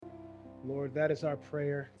Lord, that is our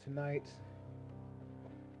prayer tonight.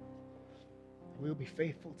 We will be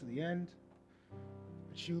faithful to the end,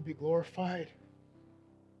 that you will be glorified,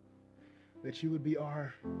 that you would be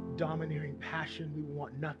our domineering passion. We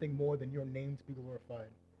want nothing more than your name to be glorified.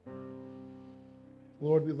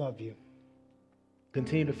 Lord, we love you.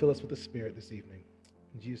 Continue to fill us with the Spirit this evening.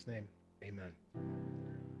 In Jesus' name, amen.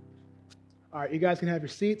 All right, you guys can have your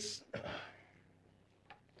seats.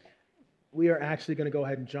 We are actually going to go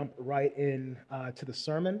ahead and jump right in to the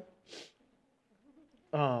sermon.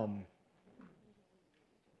 I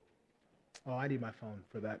need my phone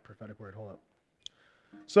for that prophetic word. Hold up.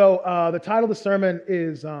 So the title of the sermon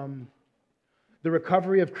is The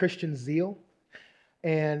Recovery of Christian Zeal.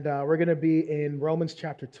 And we're going to be in Romans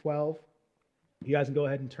chapter 12. You guys can go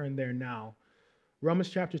ahead and turn there now. Romans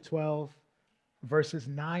chapter 12, verses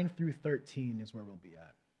 9 through 13 is where we'll be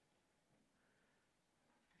at.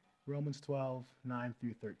 Romans 12, 9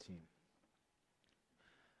 through 13.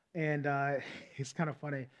 And it's kind of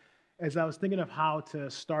funny. As I was thinking of how to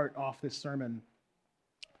start off this sermon,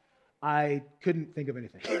 I couldn't think of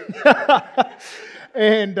anything. But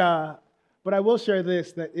I will share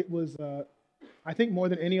this, that it was, I think more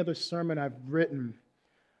than any other sermon I've written,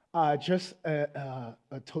 the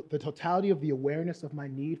totality of the awareness of my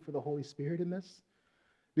need for the Holy Spirit in this.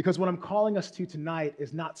 Because what I'm calling us to tonight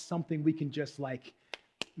is not something we can just like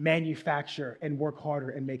manufacture and work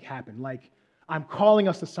harder and make happen. Like, I'm calling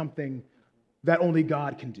us to something that only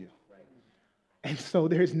God can do. And so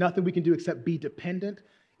there's nothing we can do except be dependent,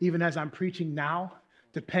 even as I'm preaching now,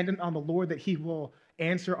 dependent on the Lord that He will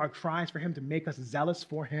answer our cries for Him to make us zealous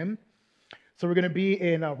for Him. So we're going to be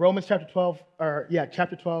in Romans chapter 12,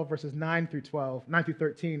 chapter 12, verses 9 through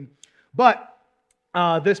 13. But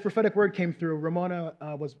this prophetic word came through. Ramona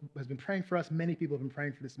has been praying for us. Many people have been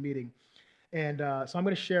praying for this meeting. And so I'm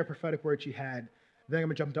going to share a prophetic word she had. Then I'm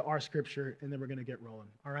going to jump into our scripture, and then we're going to get rolling.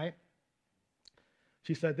 All right?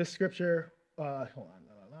 She said, this scripture, I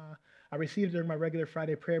received during my regular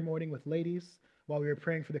Friday prayer morning with ladies while we were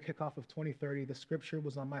praying for the kickoff of 2030. The scripture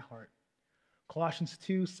was on my heart. Colossians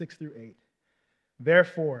 2, 6 through 8.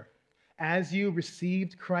 Therefore, as you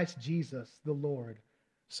received Christ Jesus, the Lord,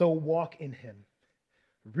 so walk in Him,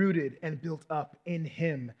 rooted and built up in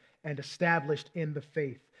Him and established in the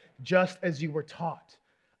faith, just as you were taught,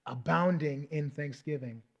 abounding in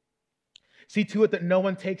thanksgiving. See to it that no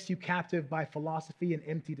one takes you captive by philosophy and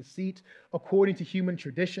empty deceit, according to human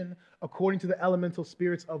tradition, according to the elemental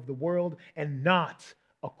spirits of the world, and not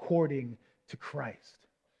according to Christ.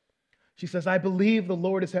 She says, I believe the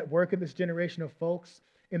Lord is at work in this generation of folks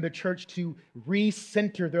in the church to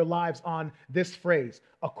recenter their lives on this phrase,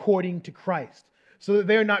 according to Christ, so that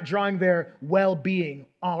they're not drawing their well-being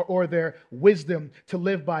or their wisdom to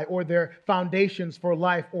live by or their foundations for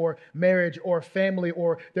life or marriage or family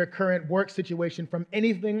or their current work situation from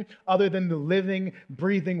anything other than the living,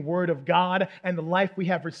 breathing Word of God and the life we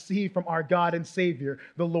have received from our God and Savior,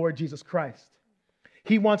 the Lord Jesus Christ.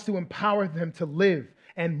 He wants to empower them to live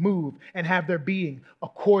and move and have their being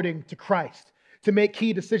according to Christ, to make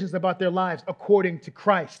key decisions about their lives according to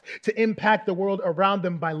Christ, to impact the world around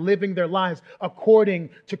them by living their lives according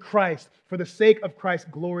to Christ, for the sake of Christ's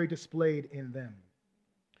glory displayed in them.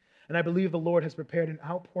 And I believe the Lord has prepared an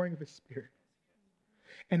outpouring of His Spirit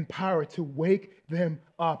and power to wake them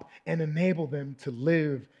up and enable them to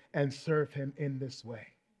live and serve Him in this way.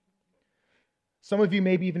 Some of you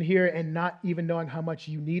may be even here and not even knowing how much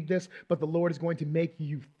you need this, but the Lord is going to make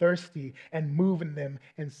you thirsty and move in them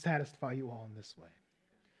and satisfy you all in this way.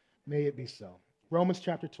 May it be so. Romans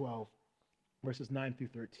chapter 12, verses 9 through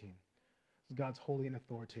 13. This is God's holy and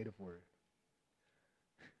authoritative word.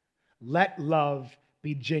 Let love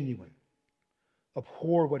be genuine.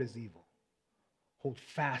 Abhor what is evil. Hold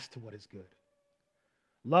fast to what is good.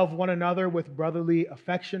 Love one another with brotherly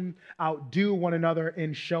affection. Outdo one another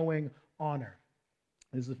in showing honor.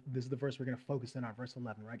 This is the verse we're going to focus in on, verse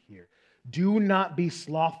 11 right here. Do not be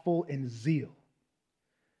slothful in zeal.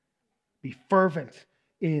 Be fervent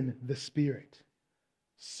in the Spirit.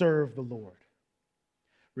 Serve the Lord.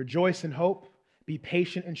 Rejoice in hope. Be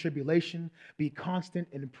patient in tribulation. Be constant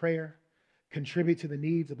in prayer. Contribute to the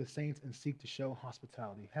needs of the saints and seek to show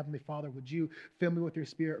hospitality. Heavenly Father, would you fill me with your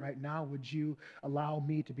Spirit right now? Would you allow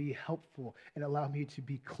me to be helpful and allow me to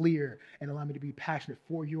be clear and allow me to be passionate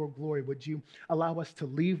for your glory? Would you allow us to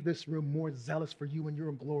leave this room more zealous for you and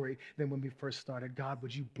your glory than when we first started? God,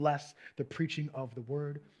 would you bless the preaching of the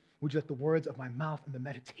word? Would you let the words of my mouth and the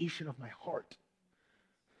meditation of my heart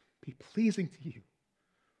be pleasing to you,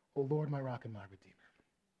 O Lord, my rock and my redeemer?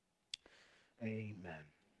 Amen.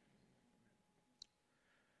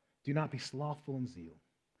 Do not be slothful in zeal.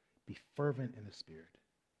 Be fervent in the Spirit.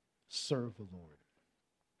 serve the Lord.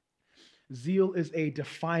 Zeal is a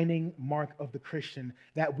defining mark of the Christian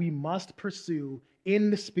that we must pursue in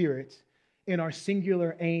the Spirit in our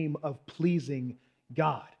singular aim of pleasing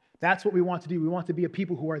God. That's what we want to do. We want to be a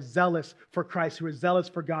people who are zealous for Christ, who are zealous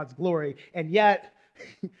for God's glory. And yet,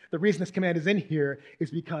 the reason this command is in here is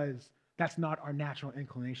because that's not our natural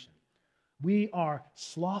inclination. We are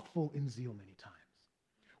slothful in zeal many times.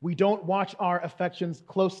 We don't watch our affections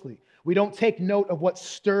closely. We don't take note of what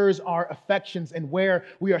stirs our affections and where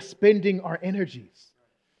we are spending our energies.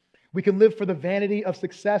 We can live for the vanity of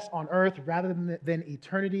success on earth rather than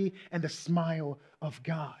eternity and the smile of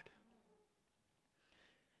God.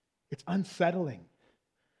 It's unsettling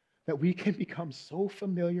that we can become so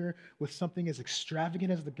familiar with something as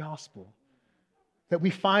extravagant as the gospel that we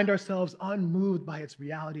find ourselves unmoved by its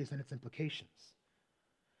realities and its implications.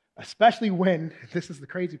 Especially when, this is the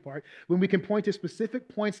crazy part, when we can point to specific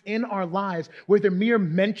points in our lives where the mere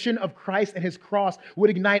mention of Christ and his cross would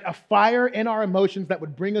ignite a fire in our emotions that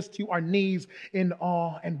would bring us to our knees in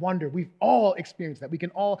awe and wonder. We've all experienced that. We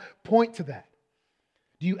can all point to that.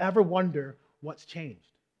 Do you ever wonder what's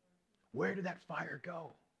changed? Where did that fire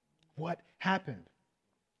go? What happened?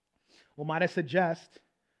 Well, might I suggest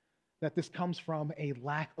that this comes from a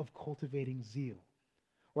lack of cultivating zeal,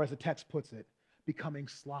 or as the text puts it, becoming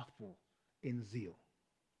slothful in zeal.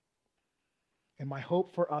 And my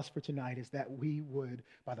hope for us for tonight is that we would,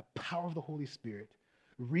 by the power of the Holy Spirit,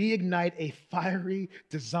 reignite a fiery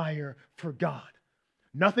desire for God.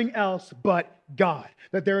 Nothing else but God.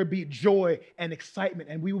 That there would be joy and excitement,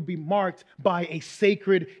 and we would be marked by a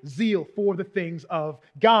sacred zeal for the things of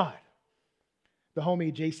God. The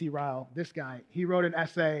homie J.C. Ryle, this guy, he wrote an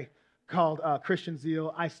essay called Christian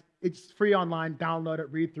Zeal. It's free online, download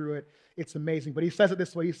it, read through it. It's amazing. But he says it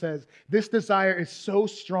this way. He says, this desire is so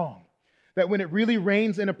strong that when it really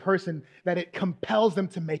reigns in a person, that it compels them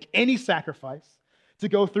to make any sacrifice, to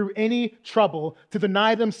go through any trouble, to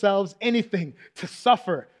deny themselves anything, to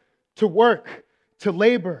suffer, to work, to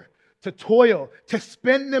labor, to toil, to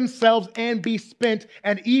spend themselves and be spent,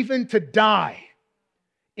 and even to die,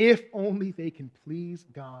 if only they can please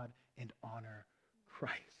God and honor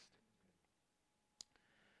Christ.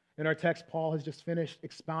 In our text, Paul has just finished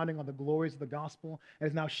expounding on the glories of the gospel and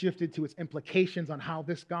has now shifted to its implications on how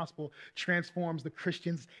this gospel transforms the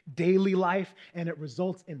Christian's daily life, and it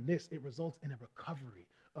results in this. It results in a recovery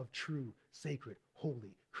of true, sacred,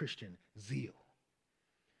 holy Christian zeal.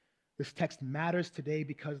 This text matters today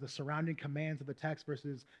because the surrounding commands of the text,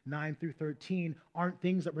 verses 9 through 13, aren't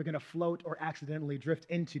things that we're going to float or accidentally drift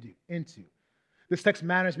into. This text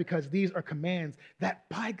matters because these are commands that,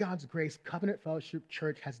 by God's grace, Covenant Fellowship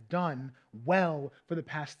Church has done well for the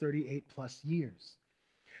past 38 plus years.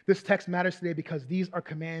 This text matters today because these are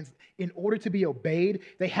commands, in order to be obeyed,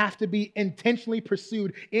 they have to be intentionally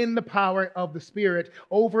pursued in the power of the Spirit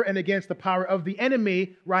over and against the power of the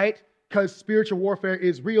enemy, right? Because spiritual warfare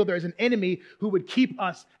is real. There is an enemy who would keep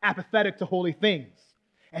us apathetic to holy things.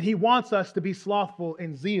 And he wants us to be slothful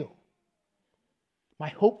in zeal. My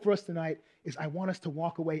hope for us tonight is I want us to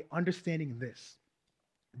walk away understanding this.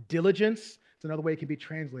 Diligence, it's another way it can be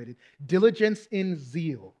translated. Diligence in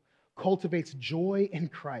zeal cultivates joy in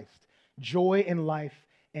Christ, joy in life,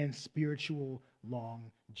 and spiritual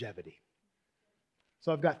longevity.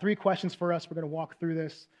 So I've got 3 questions for us. We're going to walk through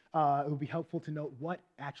this. It would be helpful to know what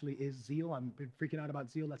actually is zeal. I've been freaking out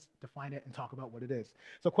about zeal. Let's define it and talk about what it is.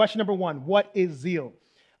 So question number 1, what is zeal?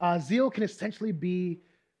 Zeal can essentially be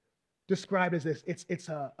described as this. It's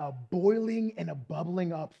a boiling and a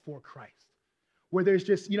bubbling up for Christ. Where there's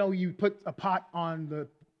just, you put a pot on the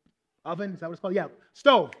oven, is that what it's called? Yeah,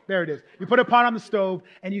 stove, there it is. You put a pot on the stove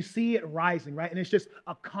and you see it rising, right? And it's just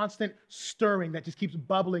a constant stirring that just keeps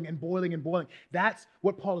bubbling and boiling and boiling. That's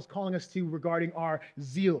what Paul is calling us to regarding our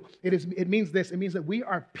zeal. It means this. It means that we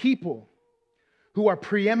are people who are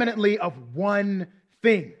preeminently of one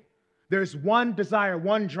thing. There's one desire,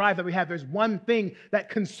 one drive that we have. There's one thing that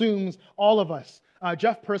consumes all of us.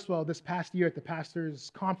 Jeff Purswell, this past year at the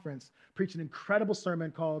pastor's conference, preached an incredible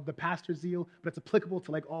sermon called The Pastor's Zeal, but it's applicable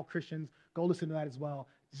to all Christians. Go listen to that as well.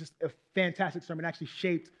 It's just a fantastic sermon. It actually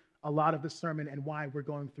shaped a lot of the sermon and why we're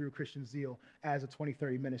going through Christian zeal as a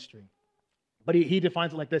 2030 ministry. But he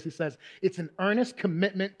defines it like this. He says, it's an earnest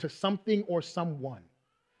commitment to something or someone,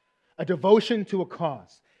 a devotion to a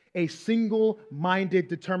cause, a single-minded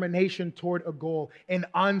determination toward a goal, an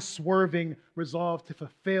unswerving resolve to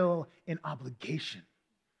fulfill an obligation.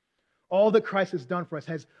 All that Christ has done for us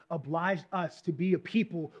has obliged us to be a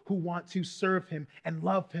people who want to serve him and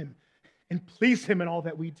love him and please him in all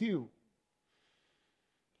that we do.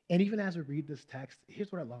 And even as we read this text,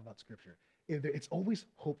 here's what I love about Scripture. It's always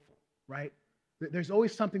hopeful, right? There's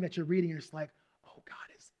always something that you're reading and it's like, oh, God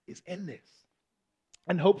is in this.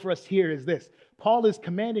 And hope for us here is this. Paul is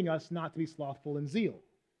commanding us not to be slothful in zeal.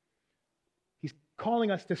 He's calling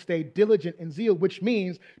us to stay diligent in zeal, which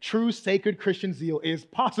means true sacred Christian zeal is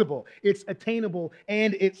possible. It's attainable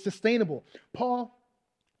and it's sustainable. Paul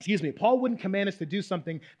wouldn't command us to do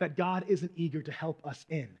something that God isn't eager to help us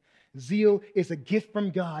in. Zeal is a gift from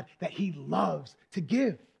God that he loves to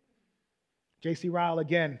give. J.C. Ryle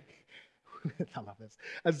again. I love this.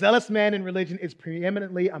 A zealous man in religion is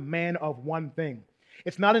preeminently a man of one thing.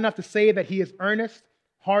 It's not enough to say that he is earnest,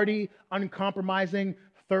 hearty, uncompromising,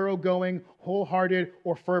 thoroughgoing, wholehearted,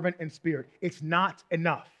 or fervent in spirit. It's not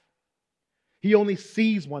enough. He only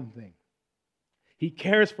sees one thing. He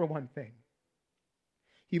cares for one thing.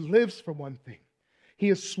 He lives for one thing. He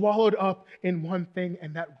is swallowed up in one thing,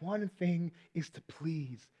 and that one thing is to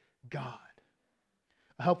please God.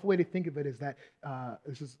 A helpful way to think of it is that,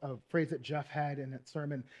 this is a phrase that Jeff had in that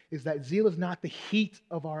sermon, is that zeal is not the heat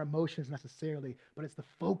of our emotions necessarily, but it's the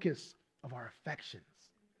focus of our affections.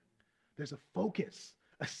 There's a focus,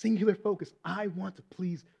 a singular focus. I want to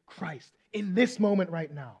please Christ in this moment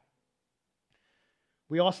right now.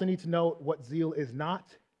 We also need to know what zeal is not.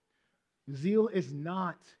 Zeal is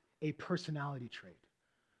not a personality trait.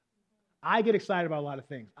 I get excited about a lot of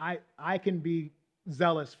things. I can be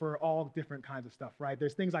zealous for all different kinds of stuff, right?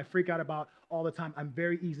 There's things I freak out about all the time. I'm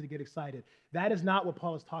very easy to get excited. That is not what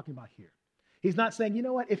Paul is talking about here. He's not saying, you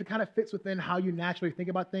know what, if it kind of fits within how you naturally think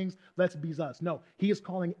about things, let's be zealous. No, he is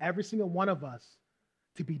calling every single one of us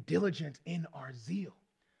to be diligent in our zeal.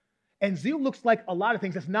 And zeal looks like a lot of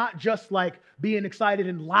things. It's not just like being excited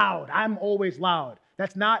and loud. I'm always loud.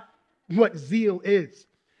 That's not what zeal is.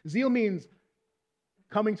 Zeal means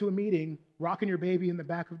coming to a meeting, rocking your baby in the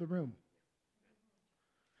back of the room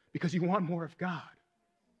because you want more of God.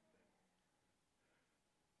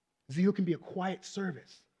 Zeal can be a quiet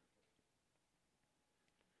service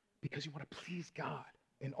because you want to please God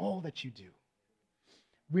in all that you do.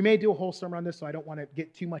 We may do a whole sermon on this, so I don't want to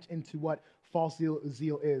get too much into what false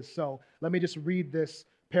zeal is. So let me just read this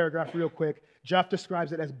paragraph real quick. Jeff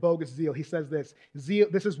describes it as bogus zeal. He says this: zeal,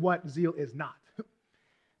 this is what zeal is not.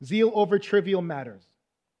 Zeal over trivial matters.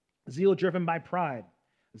 Zeal driven by pride.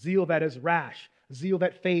 Zeal that is rash. Zeal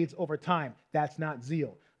that fades over time. That's not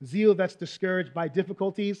zeal. Zeal that's discouraged by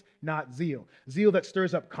difficulties, not zeal. Zeal that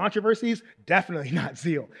stirs up controversies, definitely not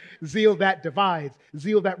zeal. Zeal that divides.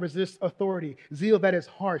 Zeal that resists authority. Zeal that is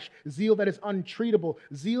harsh. Zeal that is untreatable.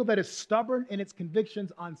 Zeal that is stubborn in its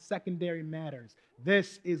convictions on secondary matters.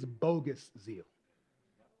 This is bogus zeal.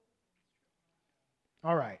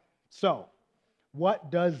 All right, so what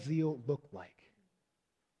does zeal look like?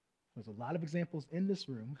 There's a lot of examples in this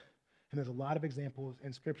room, and there's a lot of examples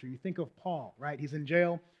in Scripture. You think of Paul, right? He's in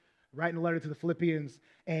jail, writing a letter to the Philippians,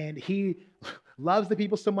 and he loves the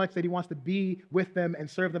people so much that he wants to be with them and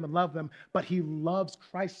serve them and love them, but he loves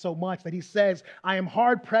Christ so much that he says, I am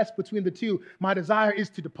hard pressed between the two. My desire is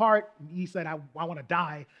to depart. And he said, I want to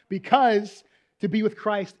die because to be with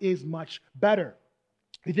Christ is much better.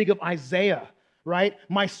 You think of Isaiah, right?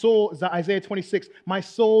 My soul, is Isaiah 26, my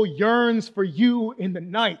soul yearns for you in the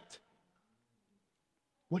night.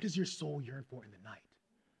 What does your soul yearn for in the night?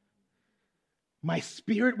 My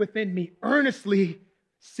spirit within me earnestly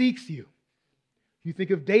seeks you. You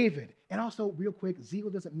think of David. And also, real quick, zeal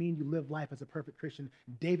doesn't mean you live life as a perfect Christian.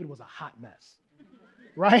 David was a hot mess,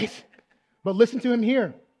 right? But listen to him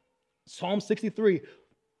here. Psalm 63.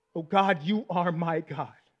 Oh God, you are my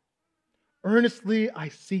God. Earnestly I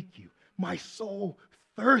seek you. My soul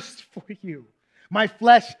thirsts for you. My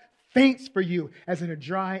flesh faints for you as in a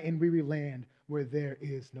dry and weary land where there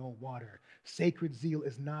is no water. Sacred zeal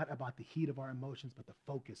is not about the heat of our emotions, but the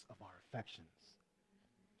focus of our affections.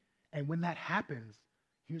 And when that happens,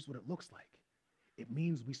 here's what it looks like. It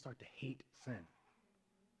means we start to hate sin.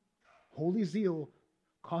 Holy zeal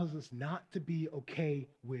causes us not to be okay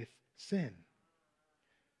with sin.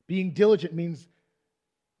 Being diligent means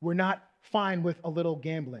we're not fine with a little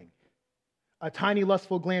gambling, a tiny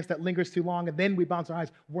lustful glance that lingers too long, and then we bounce our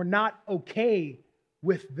eyes. We're not okay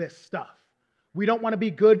with this stuff. We don't want to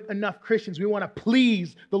be good enough Christians. We want to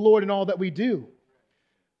please the Lord in all that we do.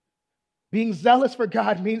 Being zealous for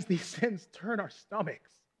God means these sins turn our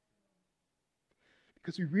stomachs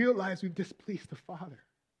because we realize we've displeased the Father.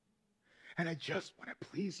 And I just want to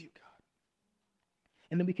please you, God.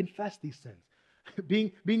 And then we confess these sins.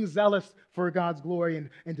 Being zealous for God's glory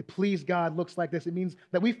and to please God looks like this. It means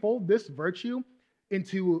that we fold this virtue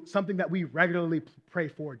into something that we regularly pray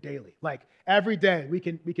for daily. Like every day we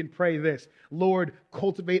can pray this: Lord,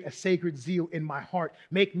 cultivate a sacred zeal in my heart.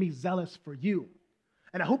 Make me zealous for you.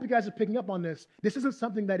 And I hope you guys are picking up on this. This isn't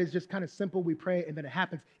something that is just kind of simple, we pray and then it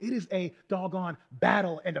happens. It is a doggone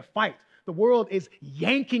battle and a fight. The world is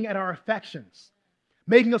yanking at our affections,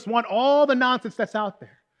 making us want all the nonsense that's out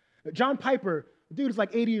there. John Piper, the dude is like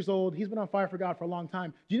 80 years old. He's been on fire for God for a long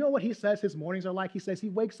time. Do you know what he says his mornings are like? He says he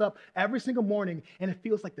wakes up every single morning and it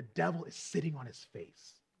feels like the devil is sitting on his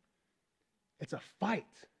face. It's a fight.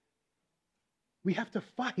 We have to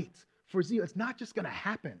fight for zeal. It's not just going to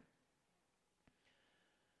happen.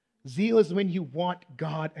 Zeal is when you want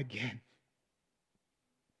God again.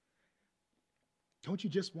 Don't you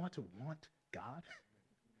just want to want God?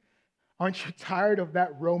 Aren't you tired of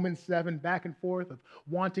that Romans 7 back and forth of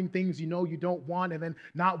wanting things you know you don't want and then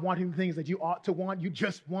not wanting the things that you ought to want? You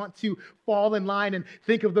just want to fall in line and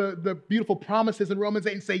think of the beautiful promises in Romans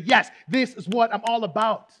 8 and say, yes, this is what I'm all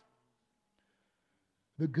about.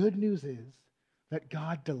 The good news is that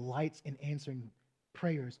God delights in answering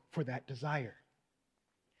prayers for that desire.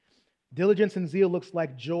 Diligence and zeal looks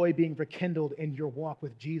like joy being rekindled in your walk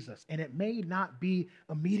with Jesus, and it may not be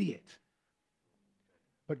immediate.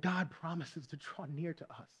 But God promises to draw near to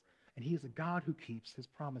us, and he is a God who keeps his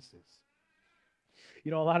promises.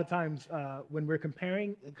 You know, a lot of times when we're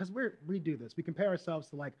comparing, because we do this, we compare ourselves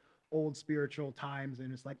to like old spiritual times,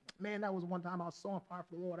 and it's like, man, that was one time I was so on fire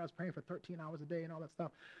for the Lord. I was praying for 13 hours a day and all that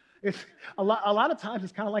stuff. It's a lot of times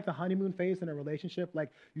it's kind of like the honeymoon phase in a relationship.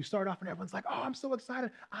 Like you start off and everyone's like, oh, I'm so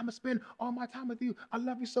excited. I'm going to spend all my time with you. I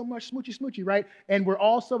love you so much. Smoochy, smoochy, right? And we're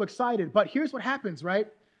all so excited. But here's what happens, right?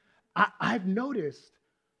 I've noticed,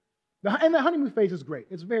 and the honeymoon phase is great.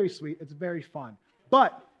 It's very sweet. It's very fun.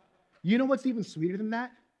 But you know what's even sweeter than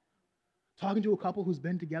that? Talking to a couple who's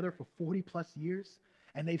been together for 40 plus years,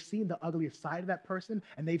 and they've seen the ugliest side of that person,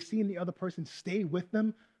 and they've seen the other person stay with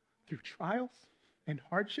them through trials and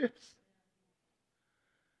hardships.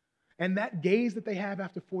 And that gaze that they have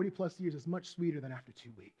after 40 plus years is much sweeter than after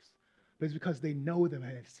 2 weeks. But it's because they know them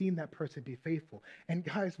and have seen that person be faithful. And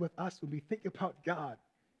guys, with us, when we think about God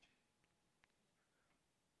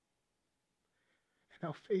and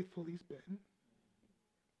how faithful he's been,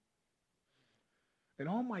 and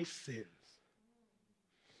all my sins,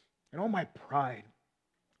 and all my pride,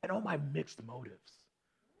 and all my mixed motives,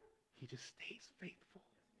 he just stays faithful.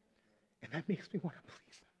 And that makes me want to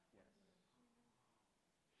please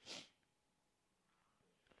him.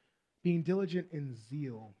 Being diligent in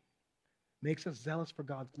zeal makes us zealous for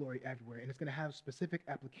God's glory everywhere, and it's going to have specific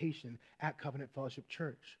application at Covenant Fellowship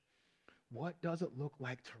Church. What does it look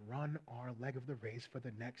like to run our leg of the race for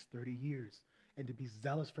the next 30 years and to be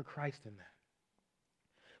zealous for Christ in that?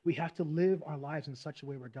 We have to live our lives in such a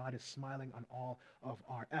way where God is smiling on all of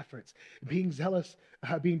our efforts. Being zealous,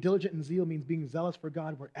 being diligent in zeal means being zealous for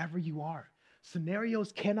God wherever you are.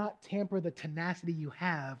 Scenarios cannot tamper the tenacity you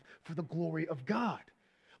have for the glory of God.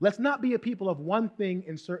 Let's not be a people of one thing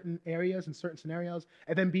in certain areas, in certain scenarios,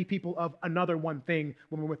 and then be people of another one thing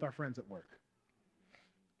when we're with our friends at work.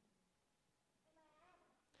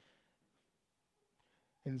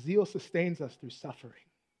 And zeal sustains us through suffering.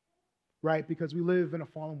 Right? Because we live in a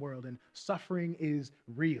fallen world and suffering is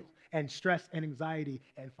real. And stress and anxiety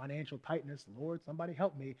and financial tightness, Lord, somebody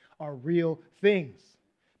help me, are real things.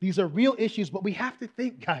 These are real issues, but we have to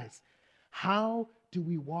think, guys, how do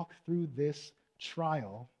we walk through this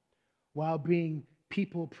trial while being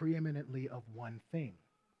people preeminently of one thing?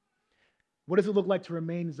 What does it look like to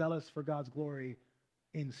remain zealous for God's glory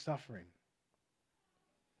in suffering?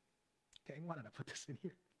 Okay, why did I put this in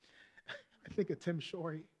here? I think of Tim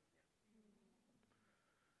Shorey.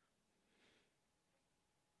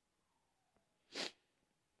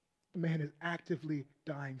 The man is actively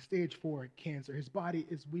dying, stage 4 cancer. His body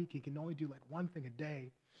is weak. He can only do like one thing a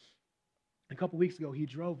day. A couple weeks ago, he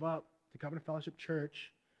drove up to Covenant Fellowship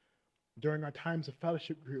Church during our times of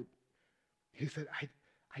fellowship group. He said,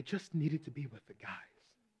 I just needed to be with the guys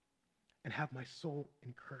and have my soul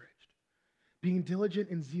encouraged. Being diligent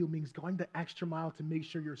in zeal means going the extra mile to make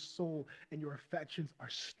sure your soul and your affections are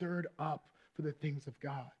stirred up for the things of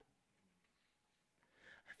God.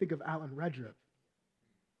 I think of Alan Redrup.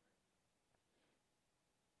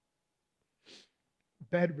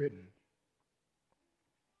 Bedridden,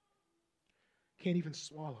 can't even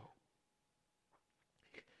swallow.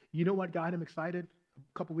 You know what got him excited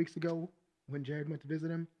a couple weeks ago when Jared went to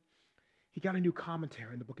visit him? He got a new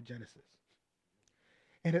commentary in the book of Genesis.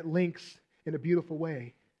 And it links in a beautiful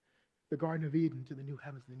way the Garden of Eden to the new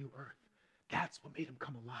heavens and the new earth. That's what made him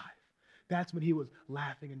come alive. That's when he was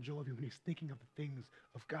laughing and jovial, when he's thinking of the things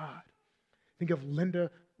of God. Think of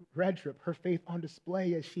Linda Redrup, her faith on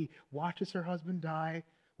display as she watches her husband die.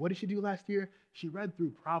 What did she do last year? She read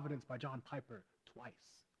through Providence by John Piper twice.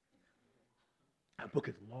 That book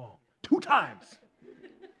is long. 2 times.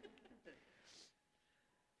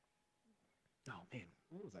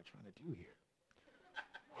 What was I trying to do here?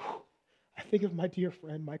 I think of my dear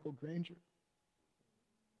friend, Michael Granger,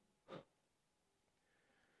 who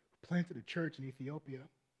planted a church in Ethiopia,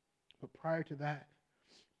 but prior to that,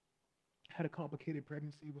 had a complicated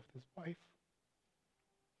pregnancy with his wife.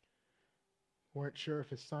 Weren't sure if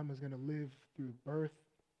his son was going to live through birth,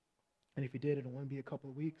 and if he did, it'd only be a couple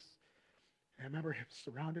of weeks. And I remember him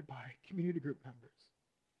surrounded by community group members,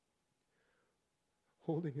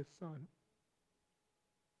 holding his son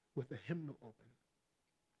with a hymnal open,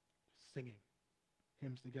 singing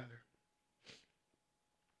hymns together,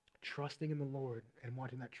 trusting in the Lord and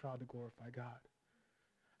wanting that child to glorify God.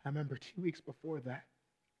 I remember 2 weeks before that,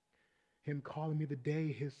 him calling me the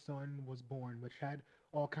day his son was born, which had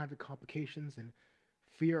all kinds of complications and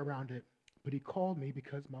fear around it. But he called me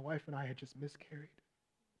because my wife and I had just miscarried.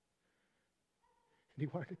 And he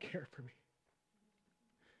wanted to care for me.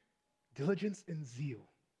 Diligence and zeal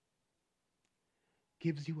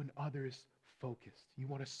gives you an others focus. You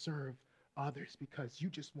want to serve others because you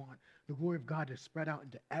just want the glory of God to spread out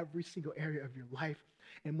into every single area of your life.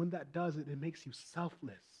 And when that does it, it makes you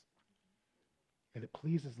selfless. And it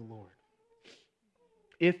pleases the Lord.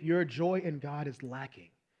 If your joy in God is lacking,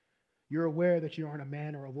 you're aware that you aren't a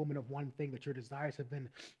man or a woman of one thing, that your desires have been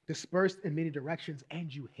dispersed in many directions,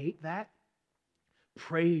 and you hate that,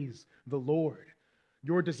 praise the Lord.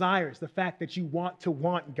 Your desires, the fact that you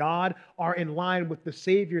want God, are in line with the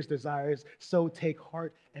Savior's desires, so take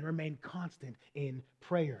heart and remain constant in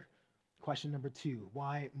prayer. Question number 2,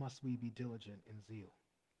 why must we be diligent in zeal?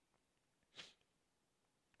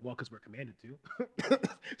 Well, because we're commanded to.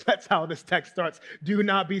 That's how this text starts. Do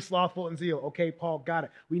not be slothful in zeal. Okay, Paul, got it.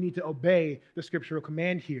 We need to obey the scriptural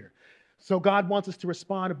command here. So God wants us to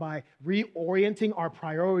respond by reorienting our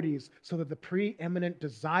priorities so that the preeminent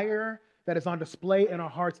desire that is on display in our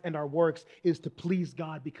hearts and our works is to please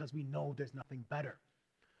God, because we know there's nothing better.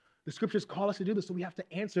 The scriptures call us to do this, so we have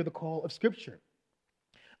to answer the call of scripture.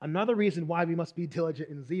 Another reason why we must be diligent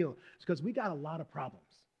in zeal is because we got a lot of problems,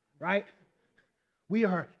 right? We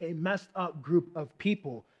are a messed up group of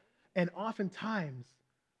people, and oftentimes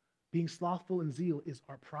being slothful in zeal is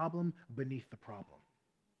our problem beneath the problem.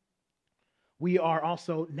 We are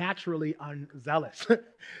also naturally unzealous.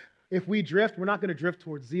 If we drift, we're not going to drift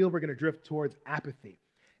towards zeal, we're going to drift towards apathy.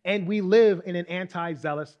 And we live in an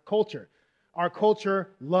anti-zealous culture. Our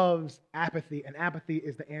culture loves apathy, and apathy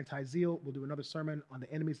is the anti-zeal. We'll do another sermon on the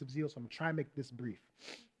enemies of zeal, so I'm going to try and make this brief.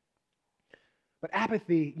 But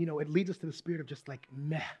apathy, it leads us to the spirit of just like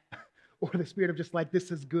meh, or the spirit of just like this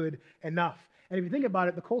is good enough. And if you think about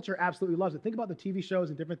it, the culture absolutely loves it. Think about the TV shows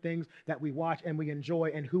and different things that we watch and we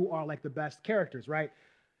enjoy and who are like the best characters, right?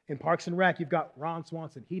 In Parks and Rec, you've got Ron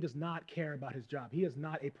Swanson. He does not care about his job. He is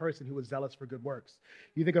not a person who is zealous for good works.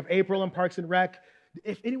 You think of April in Parks and Rec.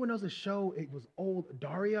 If anyone knows the show, it was old.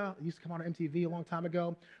 Daria, it used to come on MTV a long time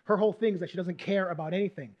ago. Her whole thing is that she doesn't care about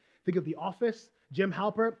anything. Think of The Office. Jim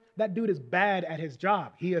Halpert, that dude is bad at his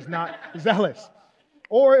job. He is not zealous.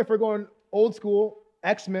 Or if we're going old school,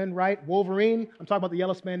 X-Men, right? Wolverine. I'm talking about the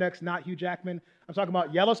yellow spandex, not Hugh Jackman. I'm talking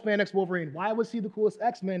about yellow spandex Wolverine. Why was he the coolest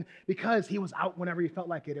X-Men? Because he was out whenever he felt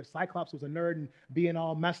like it. If Cyclops was a nerd and being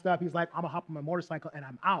all messed up, he's like, I'm going to hop on my motorcycle and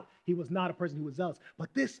I'm out. He was not a person who was zealous.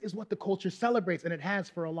 But this is what the culture celebrates, and it has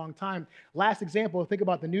for a long time. Last example, think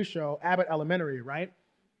about the new show, Abbott Elementary, right?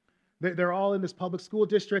 They're all in this public school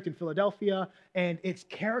district in Philadelphia, and it's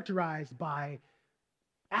characterized by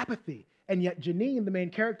apathy. And yet Janine, the main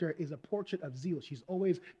character, is a portrait of zeal. She's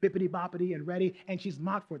always bippity-boppity and ready, and she's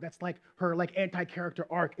mocked for it. That's like her anti-character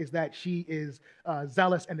arc, is that she is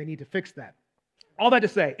zealous, and they need to fix that. All that to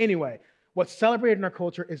say, anyway, what's celebrated in our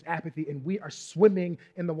culture is apathy, and we are swimming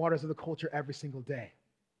in the waters of the culture every single day.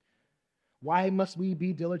 Why must we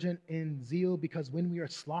be diligent in zeal? Because when we are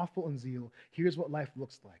slothful in zeal, here's what life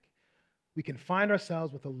looks like. We can find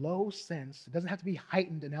ourselves with a low sense, it doesn't have to be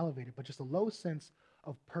heightened and elevated, but just a low sense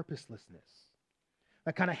of purposelessness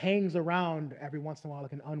that kind of hangs around every once in a while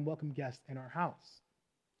like an unwelcome guest in our house.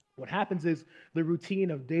 What happens is the routine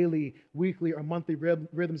of daily, weekly, or monthly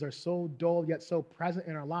rhythms are so dull yet so present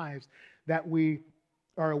in our lives that we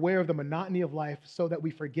are aware of the monotony of life, so that we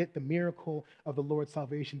forget the miracle of the Lord's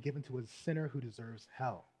salvation given to a sinner who deserves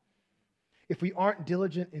hell. If we aren't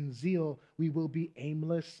diligent in zeal, we will be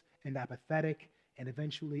aimless and apathetic, and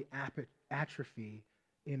eventually atrophy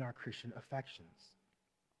in our Christian affections.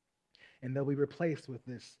 And they'll be replaced with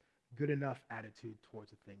this good enough attitude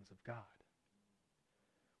towards the things of God.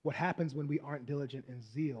 What happens when we aren't diligent in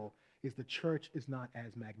zeal is the church is not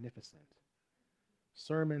as magnificent.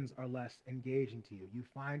 Sermons are less engaging to you. You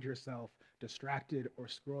find yourself distracted or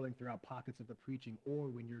scrolling throughout pockets of the preaching, or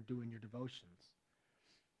when you're doing your devotions.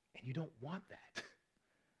 And you don't want that.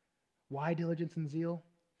 Why diligence and zeal?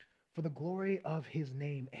 For the glory of his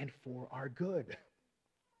name and for our good.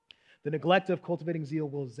 The neglect of cultivating zeal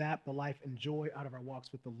will zap the life and joy out of our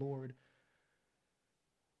walks with the Lord.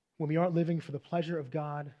 When we aren't living for the pleasure of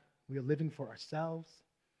God, we are living for ourselves.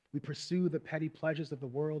 We pursue the petty pleasures of the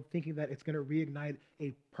world, thinking that it's going to reignite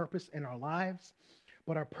a purpose in our lives.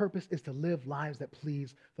 But our purpose is to live lives that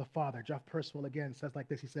please the Father. Jeff Percival again says like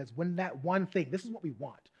this. He says, when that one thing, this is what we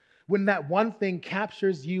want, when that one thing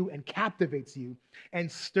captures you and captivates you and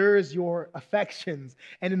stirs your affections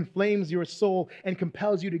and inflames your soul and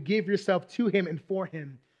compels you to give yourself to him and for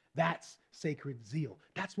him, that's sacred zeal.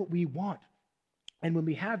 That's what we want. And when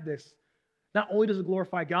we have this, not only does it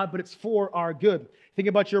glorify God, but it's for our good. Think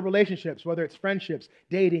about your relationships, whether it's friendships,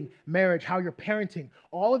 dating, marriage, how you're parenting.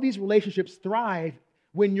 All of these relationships thrive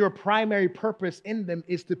when your primary purpose in them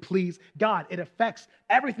is to please God. It affects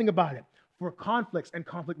everything about it. For conflicts and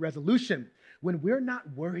conflict resolution, when we're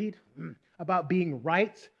not worried about being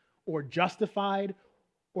right or justified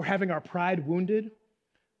or having our pride wounded,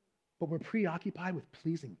 but we're preoccupied with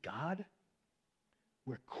pleasing God,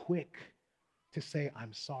 we're quick to say,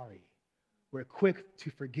 I'm sorry. We're quick to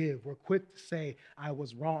forgive. We're quick to say, I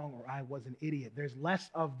was wrong or I was an idiot. There's less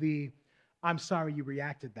of the, I'm sorry you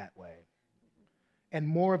reacted that way, and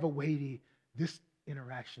more of a weighty, this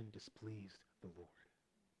interaction displeased the Lord.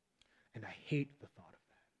 And I hate the thought of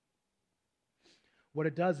that. What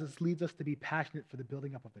it does is leads us to be passionate for the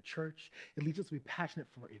building up of the church. It leads us to be passionate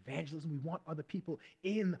for evangelism. We want other people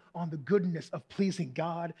in on the goodness of pleasing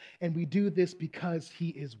God, and we do this because he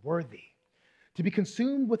is worthy. To be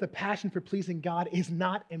consumed with a passion for pleasing God is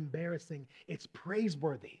not embarrassing, it's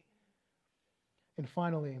praiseworthy. And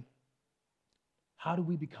finally, how do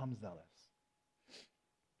we become zealous?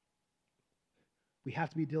 We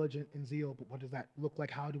have to be diligent in zeal, but what does that look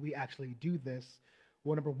like? How do we actually do this?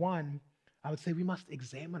 Well, number one, I would say we must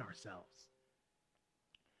examine ourselves.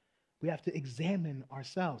 We have to examine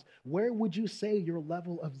ourselves. Where would you say your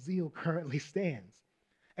level of zeal currently stands?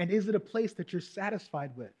 And is it a place that you're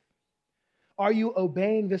satisfied with? Are you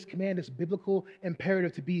obeying this command, this biblical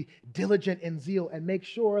imperative to be diligent in zeal? And make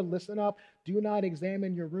sure, listen up, do not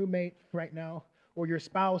examine your roommate right now, or your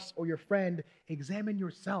spouse, or your friend. Examine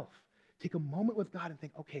yourself. Take a moment with God and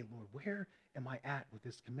think, okay, Lord, where am I at with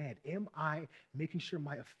this command? Am I making sure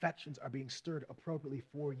my affections are being stirred appropriately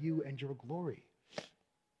for you and your glory?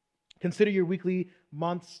 Consider your weekly,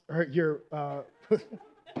 months, or your...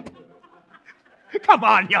 Come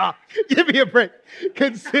on, y'all. Give me a break.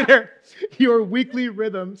 Consider your weekly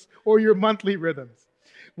rhythms or your monthly rhythms.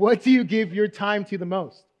 What do you give your time to the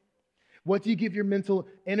most? What do you give your mental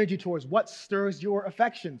energy towards? What stirs your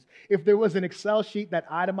affections? If there was an Excel sheet that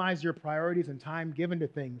itemized your priorities and time given to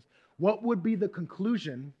things, what would be the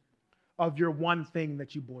conclusion of your one thing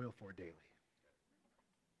that you boil for daily?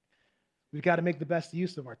 We've got to make the best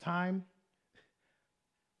use of our time.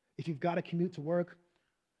 If you've got to commute to work,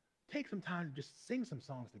 take some time to just sing some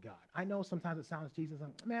songs to God. I know sometimes it sounds cheesy.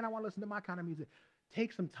 Man, I want to listen to my kind of music.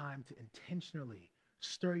 Take some time to intentionally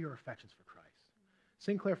stir your affections for Christ.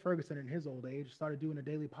 Sinclair Ferguson, in his old age, started doing a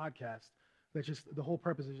daily podcast that just, the whole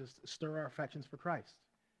purpose is just stir our affections for Christ.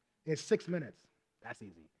 It's 6 minutes. That's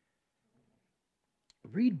easy.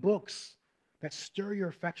 Read books that stir your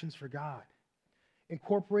affections for God.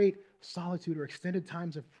 Incorporate solitude or extended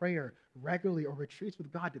times of prayer regularly or retreats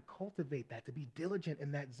with God to cultivate that, to be diligent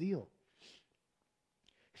in that zeal.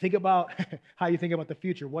 Think about how you think about the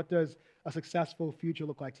future. What does a successful future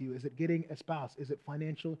look like to you? Is it getting a spouse? Is it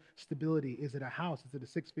financial stability? Is it a house? Is it a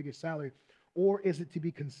six-figure salary? Or is it to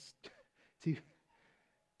be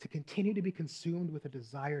to continue to be consumed with a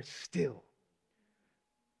desire still,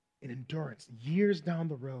 an endurance, years down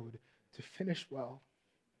the road, to finish well,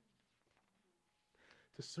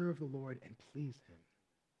 to serve the Lord and please him?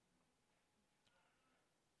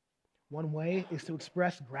 One way is to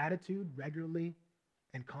express gratitude regularly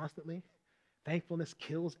and constantly. Thankfulness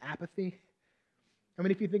kills apathy. I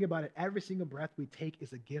mean, if you think about it, every single breath we take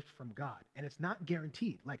is a gift from God, and it's not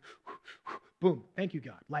guaranteed. Like, boom, thank you,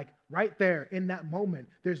 God. Like, right there in that moment,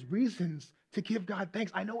 there's reasons to give God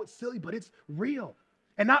thanks. I know it's silly, but it's real.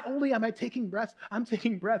 And not only am I taking breaths, I'm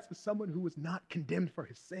taking breaths as someone who was not condemned for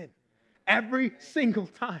his sin. Every single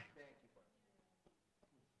time.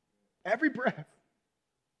 Every breath.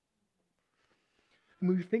 And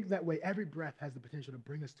when we think that way, every breath has the potential to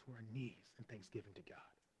bring us to our knees in thanksgiving to God.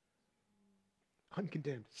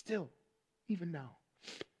 Uncondemned, still, even now.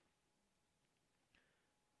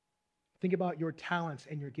 Think about your talents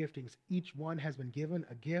and your giftings. Each one has been given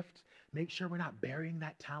a gift. Make sure we're not burying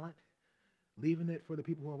that talent, leaving it for the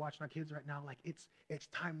people who are watching our kids right now. Like, it's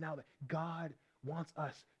time now that God wants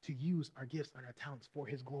us to use our gifts and our talents for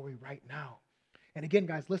his glory right now. And again,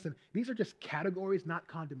 guys, listen, these are just categories, not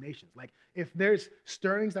condemnations. Like, if there's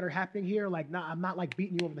stirrings that are happening here, like, I'm not like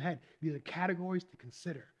beating you over the head. These are categories to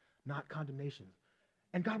consider, not condemnations.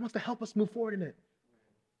 And God wants to help us move forward in it.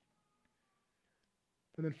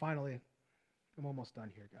 And then finally, I'm almost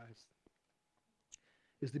done here, guys,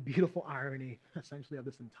 is the beautiful irony, essentially, of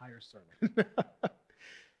this entire sermon.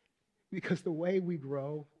 Because the way we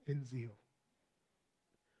grow in zeal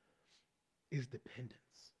is dependence.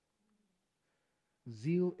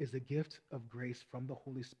 Zeal is a gift of grace from the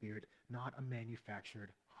Holy Spirit, not a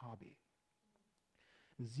manufactured hobby.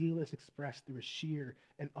 Zeal is expressed through a sheer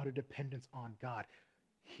and utter dependence on God.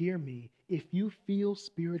 Hear me, if you feel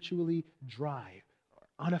spiritually dry,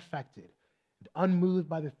 unaffected, unmoved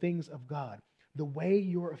by the things of God, the way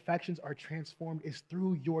your affections are transformed is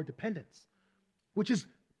through your dependence, which is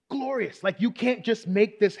glorious. Like, you can't just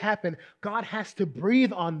make this happen. God has to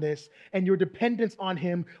breathe on this, and your dependence on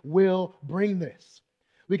him will bring this.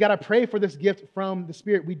 We got to pray for this gift from the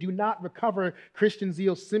Spirit. We do not recover Christian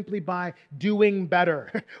zeal simply by doing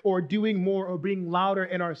better or doing more or being louder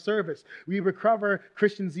in our service. We recover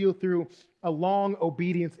Christian zeal through a long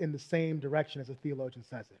obedience in the same direction, as a theologian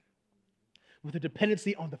says it, with a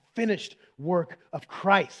dependency on the finished work of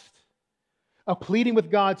Christ, a pleading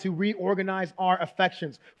with God to reorganize our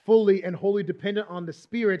affections, fully and wholly dependent on the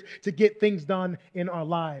Spirit to get things done in our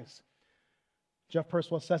lives. Jeff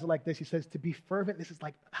Purswell says it like this. He says, to be fervent, this is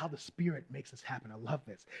like how the Spirit makes this happen. I love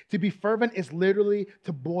this. To be fervent is literally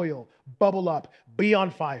to boil, bubble up, be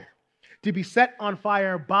on fire. To be set on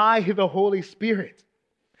fire by the Holy Spirit.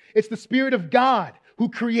 It's the Spirit of God who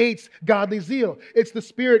creates godly zeal. It's the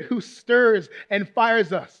Spirit who stirs and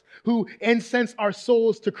fires us, who incense our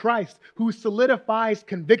souls to Christ, who solidifies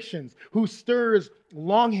convictions, who stirs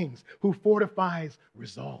longings, who fortifies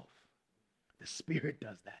resolve. The Spirit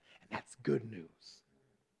does that, and that's good news.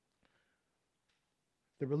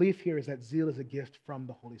 The relief here is that zeal is a gift from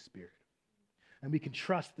the Holy Spirit, and we can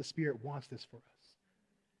trust the Spirit wants this for us.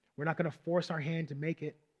 We're not going to force our hand to make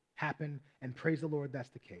it happen, and praise the Lord, that's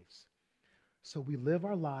the case. So we live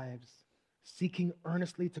our lives seeking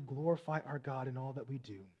earnestly to glorify our God in all that we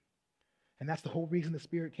do. And that's the whole reason the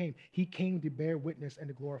Spirit came. He came to bear witness and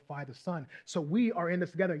to glorify the Son. So we are in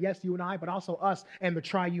this together. Yes, you and I, but also us and the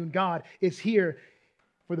triune God is here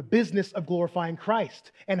for the business of glorifying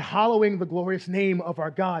Christ and hallowing the glorious name of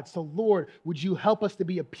our God. So Lord, would you help us to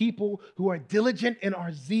be a people who are diligent in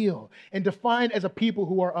our zeal and defined as a people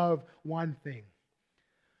who are of one thing.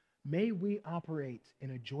 May we operate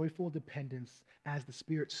in a joyful dependence as the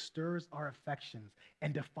Spirit stirs our affections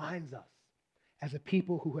and defines us as a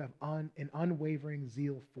people who have an unwavering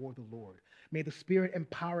zeal for the Lord. May the Spirit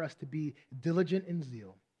empower us to be diligent in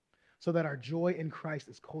zeal so that our joy in Christ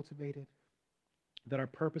is cultivated, that our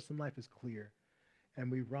purpose in life is clear,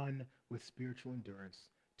 and we run with spiritual endurance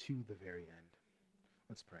to the very end.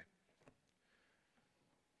 Let's pray.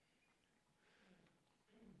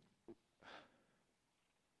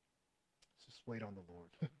 Just wait on the Lord.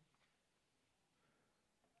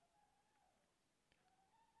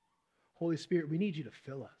 Holy Spirit, we need you to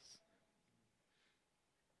fill us.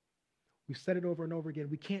 We've said it over and over again.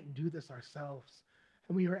 We can't do this ourselves.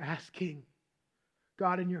 And we are asking,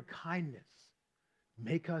 God, in your kindness,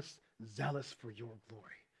 make us zealous for your glory.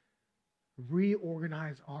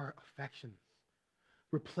 Reorganize our affections.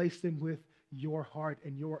 Replace them with your heart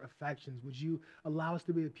and your affections. Would you allow us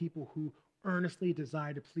to be the people who earnestly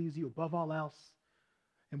desire to please you above all else?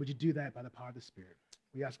 And would you do that by the power of the Spirit?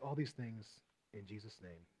 We ask all these things in Jesus'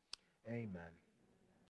 name. Amen.